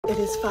It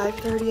is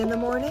 5:30 in the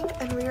morning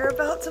and we are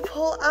about to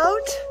pull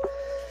out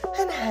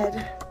and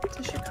head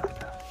to Chicago.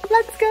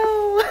 Let's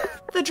go!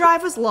 The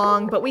drive was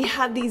long, but we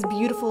had these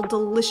beautiful,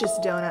 delicious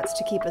donuts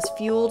to keep us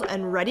fueled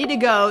and ready to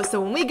go, so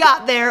when we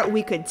got there,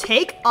 we could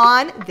take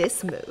on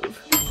this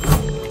move.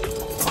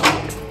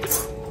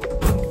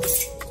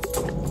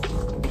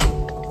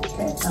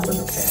 Okay, that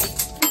was okay.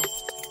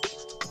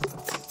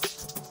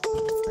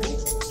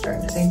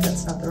 Starting to think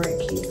that's not the right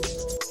key.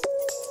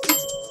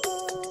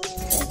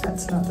 Okay,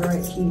 that's not the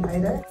right key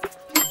either.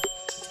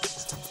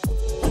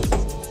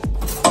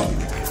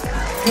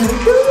 Here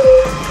we go!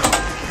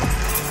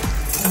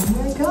 Oh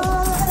my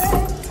god!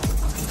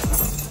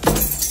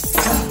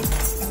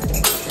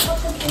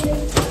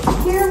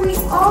 Here we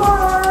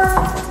are!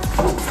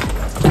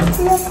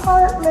 The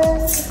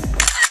apartment!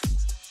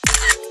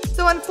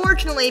 So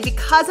unfortunately,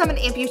 because I'm an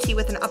amputee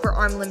with an upper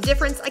arm limb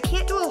difference, I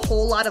can't do a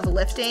whole lot of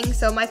lifting,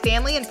 so my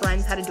family and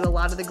friends had to do a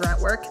lot of the grunt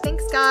work.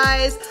 Thanks,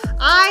 guys.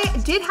 I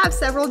did have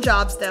several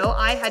jobs, though.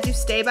 I had to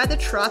stay by the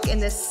truck in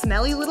this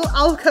smelly little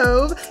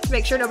alcove to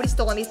make sure nobody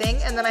stole anything,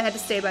 and then I had to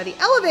stay by the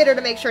elevator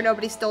to make sure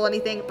nobody stole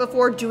anything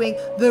before doing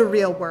the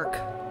real work.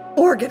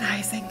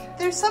 Organizing.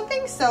 There's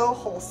something so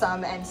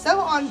wholesome and so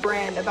on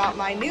brand about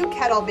my new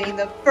kettle being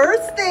the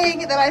first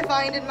thing that I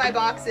find in my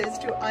boxes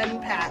to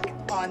unpack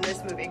on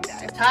this moving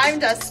day. Time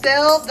to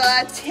spill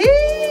the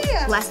tea!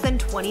 Less than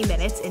 20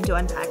 minutes into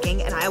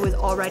unpacking and I was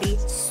already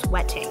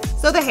sweating.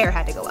 So the hair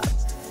had to go up.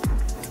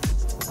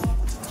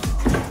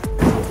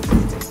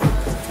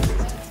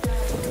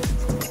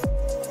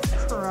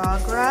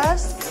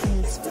 Progress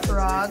is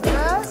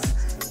progress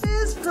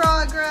is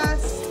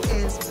progress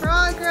is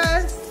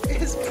progress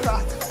is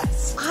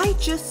progress. I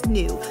just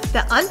knew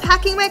that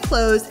unpacking my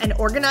clothes and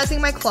organizing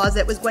my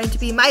closet was going to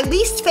be my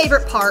least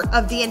favorite part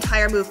of the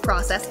entire move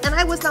process, and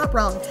I was not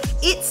wrong.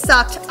 It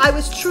sucked. I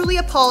was truly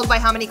appalled by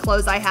how many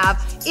clothes I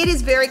have. It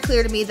is very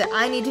clear to me that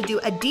I need to do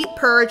a deep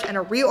purge and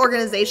a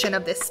reorganization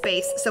of this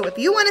space. So if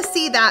you want to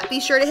see that, be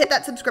sure to hit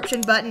that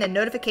subscription button and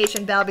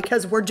notification bell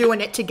because we're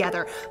doing it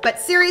together. But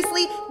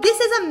seriously, this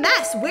is a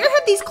mess. Where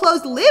have these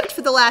clothes lived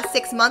for the last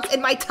 6 months in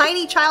my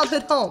tiny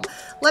childhood home?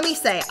 Let me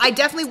say, I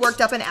definitely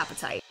worked up an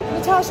appetite.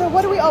 Natasha,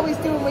 what do we always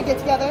do when we get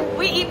together?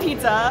 We eat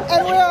pizza.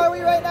 And where are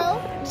we right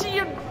now?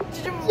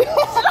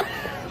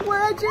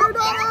 We're at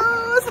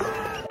Giordano's.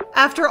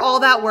 After all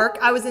that work,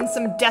 I was in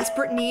some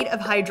desperate need of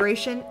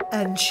hydration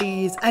and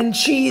cheese. And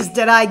cheese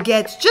did I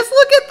get. Just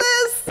look at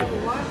this.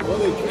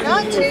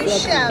 Not too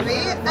shabby.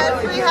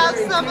 And we have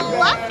some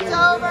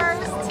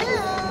leftovers too.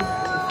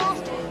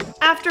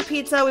 After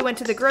pizza, we went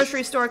to the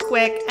grocery store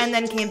quick and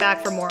then came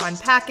back for more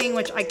unpacking,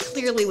 which I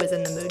clearly was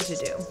in the mood to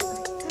do.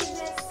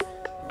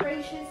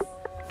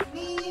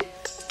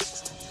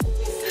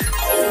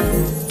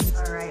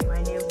 Alright,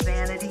 my new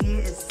vanity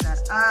is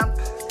set up.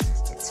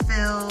 It's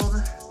filled.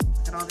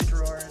 Look at all the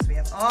drawers. We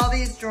have all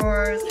these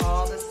drawers,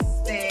 all the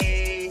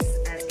space,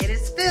 and it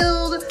is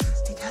filled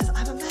because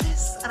I'm a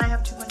menace and I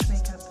have too much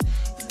makeup.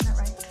 Isn't that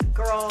right?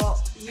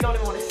 Girl, you don't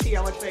even want to see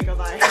how much makeup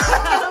I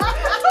have.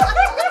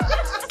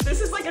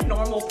 This is like a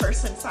normal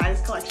person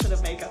size collection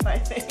of makeup, I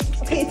think.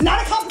 Okay, it's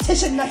not a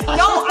competition, Natasha.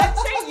 No, I'm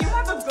saying you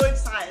have a good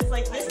size.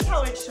 Like, this is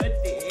how it should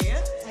be.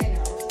 I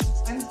know.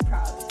 I'm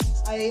proud.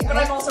 But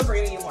I'm also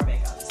bringing you more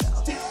makeup, so.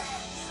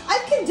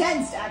 I've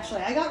condensed,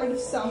 actually. I got rid of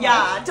so much.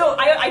 Yeah,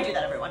 I do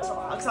that every once in a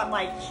while, because I'm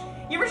like,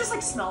 you ever just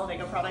like smell a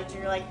makeup product and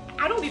you're like,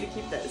 I don't need to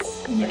keep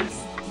this.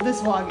 Yes,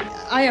 this vlog,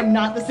 I am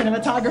not the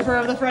cinematographer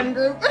of the friend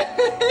group.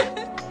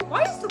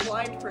 Why is the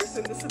blind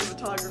person the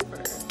cinematographer?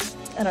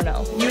 I don't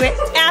know. You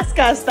ask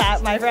us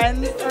that, my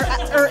friends,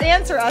 or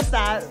answer us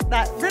that.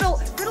 Riddle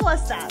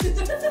us that.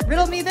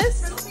 Riddle me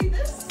this. Riddle me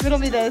this. Riddle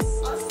me this.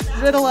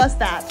 Riddle us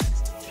that. Us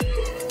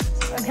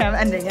that. Okay, I'm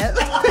ending it.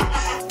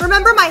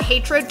 Remember my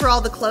hatred for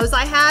all the clothes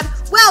I had?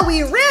 Well,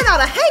 we ran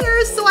out of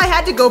hangers, so I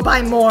had to go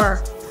buy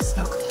more.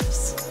 So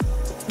close.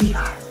 We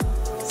are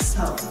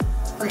so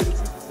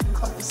freaking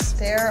close.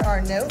 There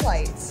are no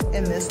lights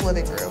in this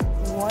living room.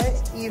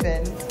 What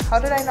even? How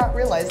did I not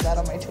realize that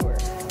on my tour?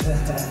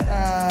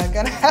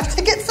 Gonna have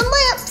to get some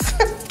lamps.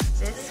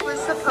 This was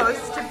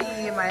supposed to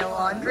be my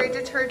laundry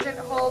detergent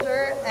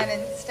holder, and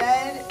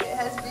instead it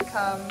has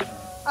become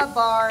a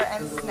bar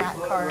and snack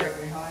cart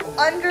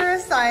under a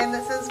sign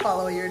that says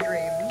follow your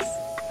dreams.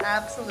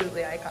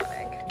 Absolutely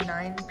iconic.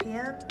 9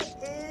 p.m.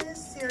 is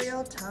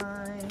cereal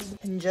time.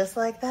 And just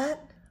like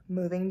that,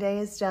 moving day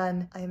is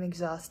done. I am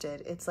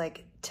exhausted. It's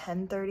like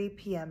 10:30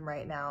 p.m.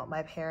 right now.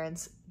 My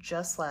parents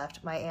just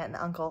left. My aunt and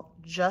uncle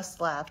just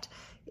left.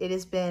 It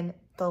has been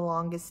the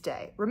longest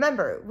day.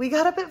 Remember, we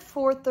got up at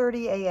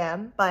 4:30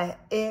 a.m., but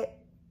it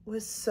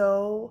was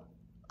so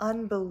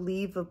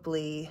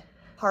unbelievably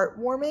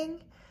heartwarming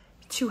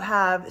to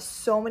have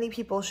so many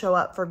people show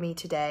up for me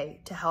today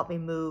to help me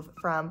move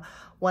from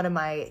one of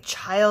my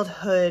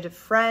childhood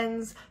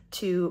friends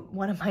to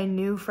one of my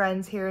new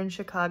friends here in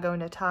Chicago,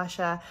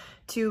 Natasha,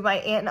 to my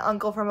aunt and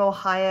uncle from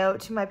Ohio,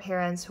 to my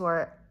parents who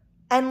are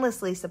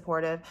endlessly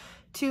supportive,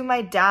 to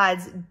my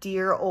dad's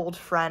dear old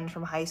friend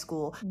from high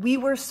school. We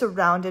were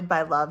surrounded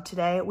by love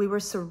today. We were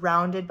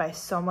surrounded by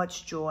so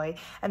much joy.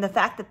 And the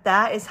fact that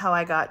that is how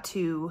I got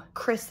to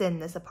christen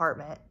this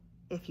apartment,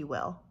 if you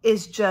will,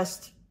 is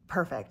just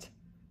perfect.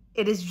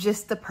 It is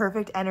just the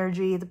perfect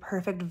energy, the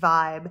perfect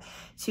vibe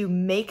to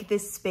make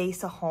this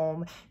space a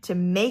home, to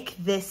make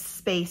this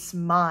space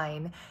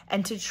mine,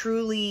 and to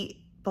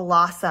truly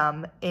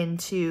blossom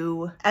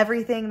into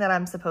everything that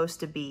I'm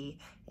supposed to be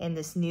in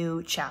this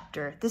new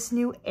chapter, this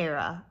new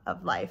era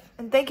of life.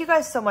 And thank you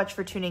guys so much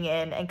for tuning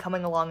in and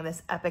coming along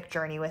this epic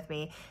journey with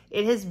me.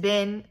 It has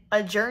been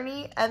a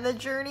journey, and the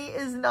journey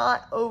is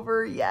not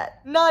over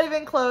yet. Not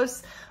even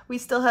close. We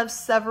still have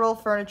several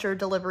furniture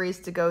deliveries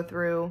to go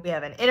through. We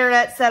have an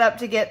internet setup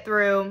to get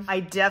through. I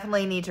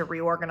definitely need to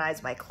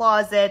reorganize my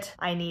closet.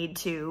 I need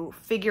to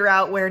figure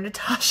out where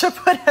Natasha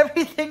put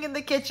everything in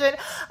the kitchen.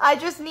 I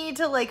just need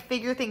to like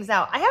figure things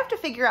out. I have to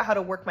figure out how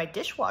to work my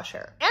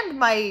dishwasher and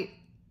my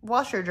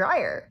washer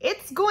dryer.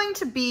 It's going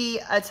to be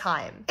a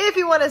time. If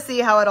you want to see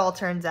how it all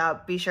turns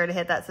out, be sure to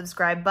hit that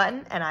subscribe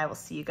button, and I will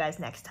see you guys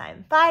next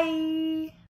time. Bye.